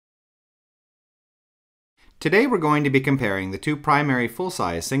Today we're going to be comparing the two primary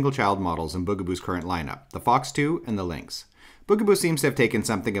full-size single-child models in Bugaboo's current lineup, the Fox 2 and the Lynx. Bugaboo seems to have taken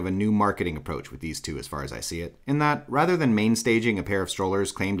something of a new marketing approach with these two as far as I see it, in that rather than mainstaging a pair of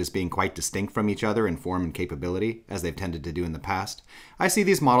strollers claimed as being quite distinct from each other in form and capability, as they've tended to do in the past, I see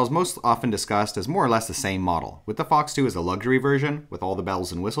these models most often discussed as more or less the same model, with the Fox 2 as a luxury version, with all the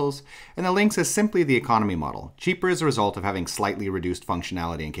bells and whistles, and the Lynx as simply the economy model, cheaper as a result of having slightly reduced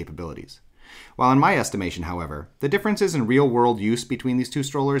functionality and capabilities. While in my estimation, however, the differences in real-world use between these two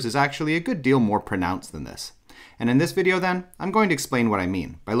strollers is actually a good deal more pronounced than this. And in this video then, I'm going to explain what I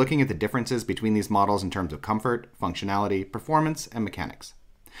mean by looking at the differences between these models in terms of comfort, functionality, performance, and mechanics.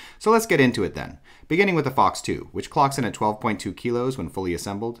 So let's get into it then, beginning with the Fox 2, which clocks in at 12.2 kilos when fully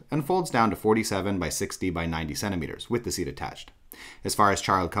assembled and folds down to 47 by 60 by 90 centimeters with the seat attached. As far as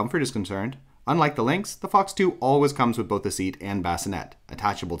child comfort is concerned, unlike the Lynx, the Fox 2 always comes with both the seat and bassinet,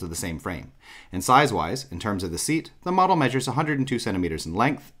 attachable to the same frame. And size-wise, in terms of the seat, the model measures 102 centimeters in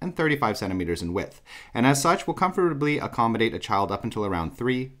length and 35 centimeters in width, and as such will comfortably accommodate a child up until around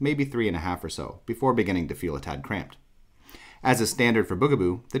 3, maybe 3.5 or so, before beginning to feel a tad cramped. As is standard for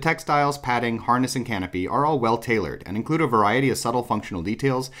Bugaboo, the textiles, padding, harness, and canopy are all well tailored and include a variety of subtle functional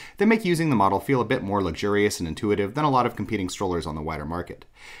details that make using the model feel a bit more luxurious and intuitive than a lot of competing strollers on the wider market.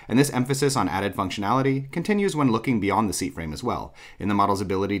 And this emphasis on added functionality continues when looking beyond the seat frame as well, in the model's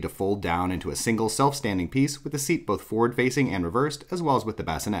ability to fold down into a single self-standing piece with the seat both forward-facing and reversed, as well as with the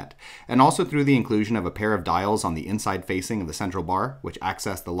bassinet, and also through the inclusion of a pair of dials on the inside facing of the central bar, which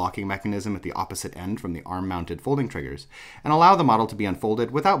access the locking mechanism at the opposite end from the arm-mounted folding triggers, and allow the model to be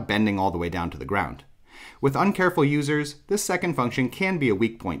unfolded without bending all the way down to the ground. With uncareful users, this second function can be a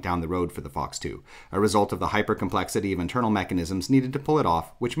weak point down the road for the Fox 2, a result of the hyper-complexity of internal mechanisms needed to pull it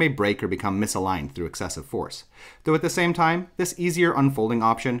off, which may break or become misaligned through excessive force. Though at the same time, this easier unfolding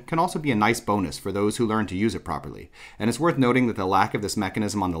option can also be a nice bonus for those who learn to use it properly, and it's worth noting that the lack of this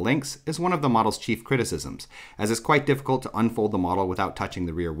mechanism on the Lynx is one of the model's chief criticisms, as it's quite difficult to unfold the model without touching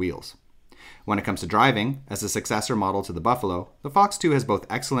the rear wheels. When it comes to driving, as a successor model to the Buffalo, the Fox 2 has both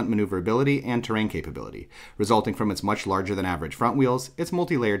excellent maneuverability and terrain capability, resulting from its much larger than average front wheels, its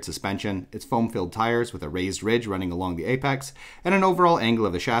multi-layered suspension, its foam-filled tires with a raised ridge running along the apex, and an overall angle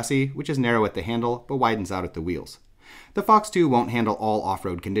of the chassis, which is narrow at the handle but widens out at the wheels. The Fox 2 won't handle all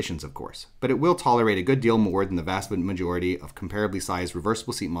off-road conditions, of course, but it will tolerate a good deal more than the vast majority of comparably sized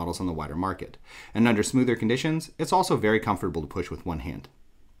reversible seat models on the wider market, and under smoother conditions, it's also very comfortable to push with one hand.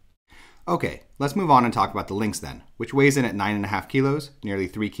 Okay, let's move on and talk about the Lynx then, which weighs in at 9.5 kilos, nearly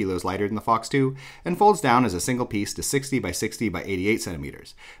 3 kilos lighter than the Fox 2, and folds down as a single piece to 60 by 60 by 88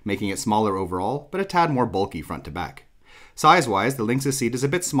 centimeters, making it smaller overall, but a tad more bulky front to back. Size-wise, the Lynx's seat is a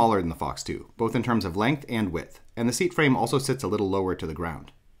bit smaller than the Fox 2, both in terms of length and width, and the seat frame also sits a little lower to the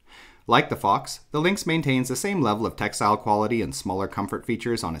ground. Like the Fox, the Lynx maintains the same level of textile quality and smaller comfort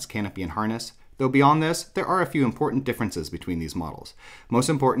features on its canopy and harness, though beyond this, there are a few important differences between these models. Most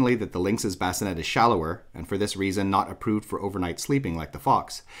importantly that the Lynx's bassinet is shallower, and for this reason not approved for overnight sleeping like the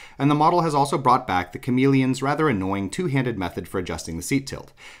Fox, and the model has also brought back the Chameleon's rather annoying two-handed method for adjusting the seat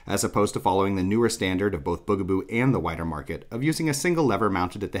tilt, as opposed to following the newer standard of both Bugaboo and the wider market of using a single lever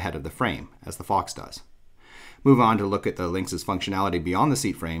mounted at the head of the frame, as the Fox does. Move on to look at the Lynx's functionality beyond the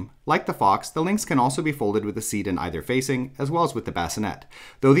seat frame. Like the Fox, the Lynx can also be folded with the seat in either facing, as well as with the bassinet,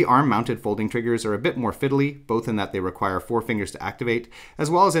 though the arm-mounted folding triggers are a bit more fiddly, both in that they require 4 fingers to activate,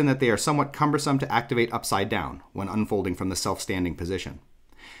 as well as in that they are somewhat cumbersome to activate upside down when unfolding from the self-standing position.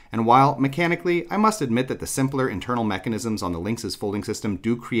 And while, mechanically, I must admit that the simpler internal mechanisms on the Lynx's folding system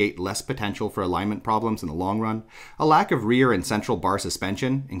do create less potential for alignment problems in the long run, a lack of rear and central bar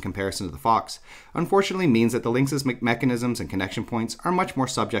suspension, in comparison to the Fox, unfortunately means that the Lynx's mechanisms and connection points are much more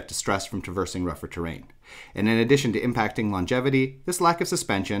subject to stress from traversing rougher terrain. And in addition to impacting longevity, this lack of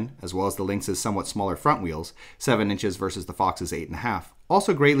suspension, as well as the Lynx's somewhat smaller front wheels, 7 inches versus the Fox's 8.5,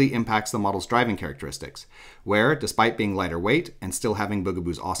 also greatly impacts the model's driving characteristics, where, despite being lighter weight and still having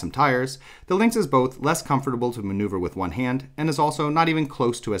Bugaboo's awesome tires, the Lynx is both less comfortable to maneuver with one hand and is also not even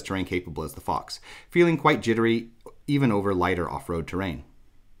close to as terrain capable as the Fox, feeling quite jittery even over lighter off-road terrain.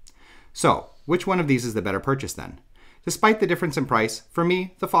 So, which one of these is the better purchase then? Despite the difference in price, for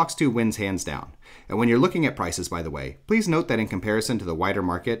me, the Fox 2 wins hands down. And when you're looking at prices, by the way, please note that in comparison to the wider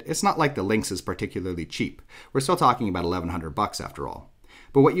market, it's not like the Lynx is particularly cheap. We're still talking about $1,100 after all.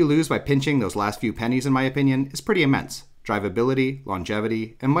 But what you lose by pinching those last few pennies, in my opinion, is pretty immense. Drivability,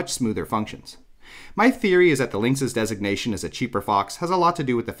 longevity, and much smoother functions. My theory is that the Lynx's designation as a cheaper Fox has a lot to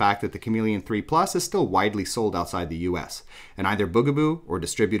do with the fact that the Chameleon 3 Plus is still widely sold outside the US, and either Bugaboo or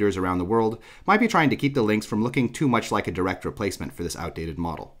distributors around the world might be trying to keep the Lynx from looking too much like a direct replacement for this outdated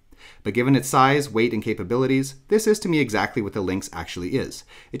model. But given its size, weight, and capabilities, this is to me exactly what the Lynx actually is.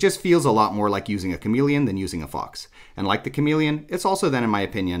 It just feels a lot more like using a chameleon than using a fox. And like the chameleon, it's also then, in my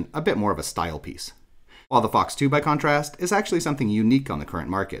opinion, a bit more of a style piece. While the Fox 2, by contrast, is actually something unique on the current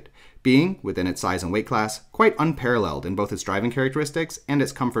market, being, within its size and weight class, quite unparalleled in both its driving characteristics and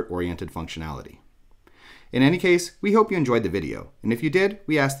its comfort-oriented functionality. In any case, we hope you enjoyed the video, and if you did,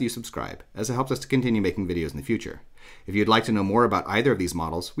 we ask that you subscribe, as it helps us to continue making videos in the future. If you'd like to know more about either of these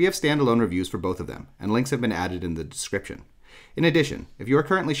models, we have standalone reviews for both of them, and links have been added in the description. In addition, if you are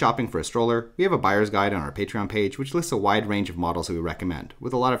currently shopping for a stroller, we have a buyer's guide on our Patreon page which lists a wide range of models that we recommend,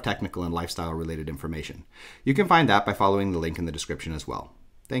 with a lot of technical and lifestyle related information. You can find that by following the link in the description as well.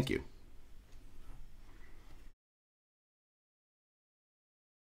 Thank you.